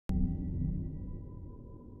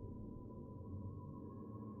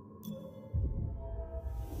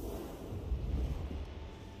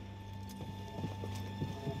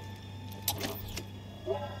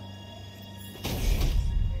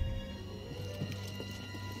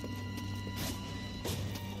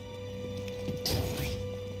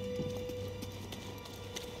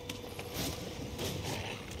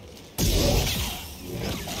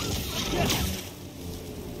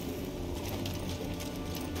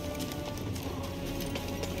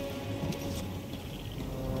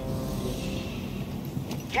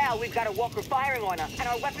Cal, we've got a walker firing on us, and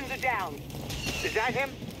our weapons are down. Is that him?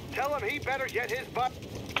 Tell him he better get his butt...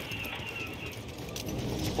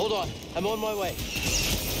 Hold on, I'm on my way.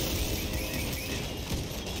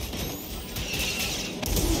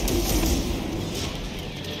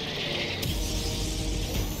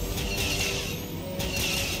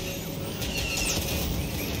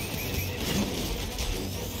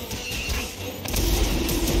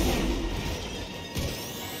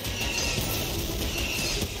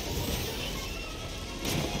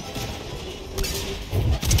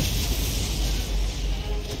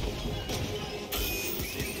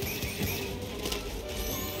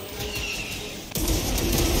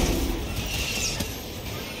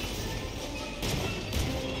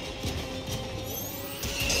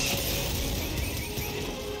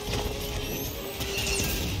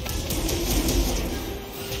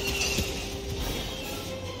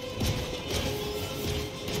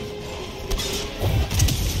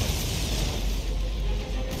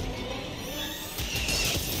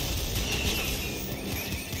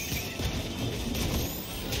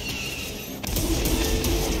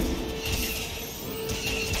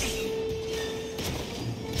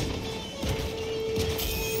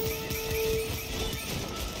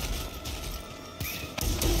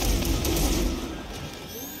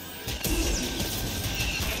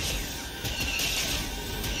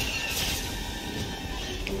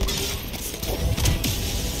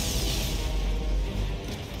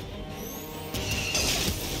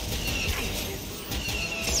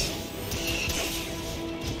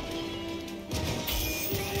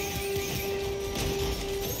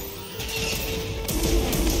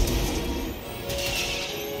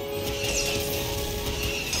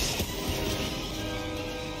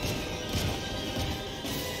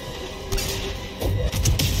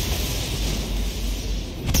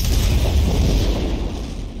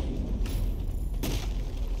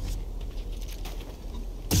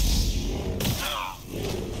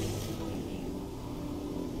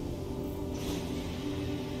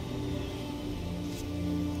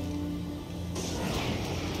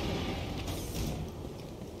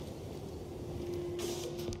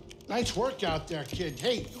 Nice work out there, kid.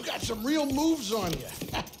 Hey, you got some real moves on you.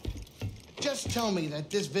 Just tell me that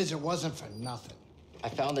this visit wasn't for nothing. I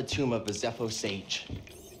found the tomb of a Zepho sage.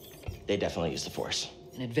 They definitely used the Force.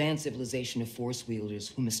 An advanced civilization of Force wielders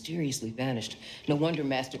who mysteriously vanished. No wonder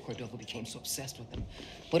Master Cordova became so obsessed with them.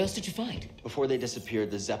 What else did you find? Before they disappeared,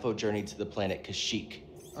 the Zepho journeyed to the planet Kashyyyk.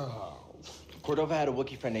 Oh. Cordova had a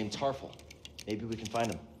Wookiee friend named Tarful. Maybe we can find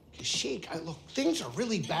him. Kashyyyk, look, things are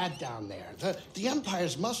really bad down there. The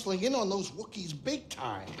Empire's muscling in on those Wookiees big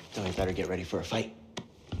time. Then we better get ready for a fight.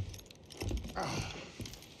 Oh.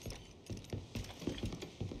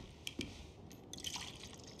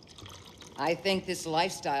 I think this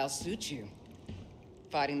lifestyle suits you.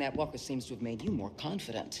 Fighting that walker seems to have made you more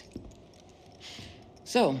confident.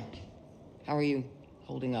 So, how are you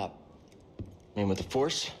holding up? I mean, with the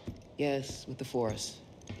Force? Yes, with the Force.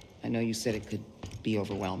 I know you said it could be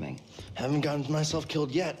overwhelming. Haven't gotten myself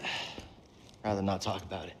killed yet. Rather not talk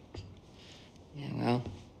about it. Yeah, well,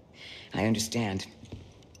 I understand.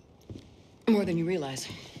 More than you realize.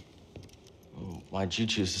 Why'd you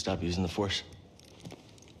choose to stop using the Force?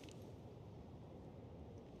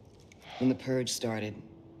 When the Purge started,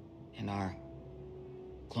 and our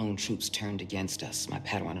clone troops turned against us, my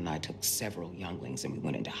Padawan and I took several younglings and we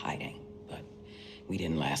went into hiding. But we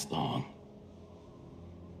didn't last long.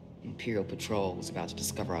 Imperial Patrol was about to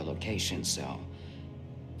discover our location, so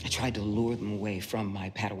I tried to lure them away from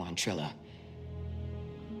my Padawan Trilla.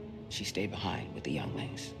 She stayed behind with the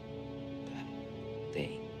younglings, but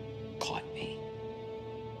they caught me.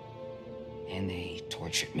 And they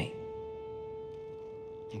tortured me.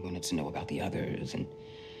 They wanted to know about the others and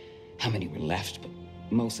how many were left, but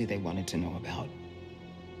mostly they wanted to know about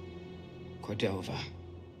Cordova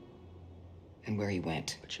and where he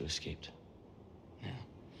went. But you escaped. Yeah.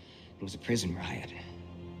 It was a prison riot.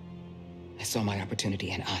 I saw my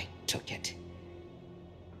opportunity and I took it.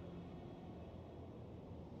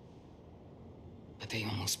 But they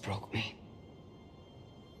almost broke me.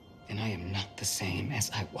 And I am not the same as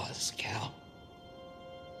I was, Cal.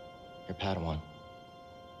 Your Padawan.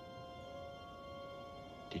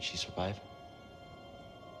 Did she survive?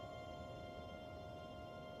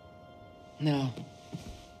 No.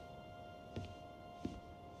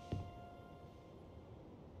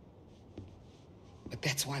 But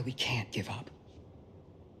that's why we can't give up.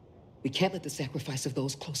 We can't let the sacrifice of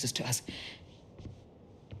those closest to us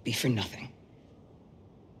be for nothing.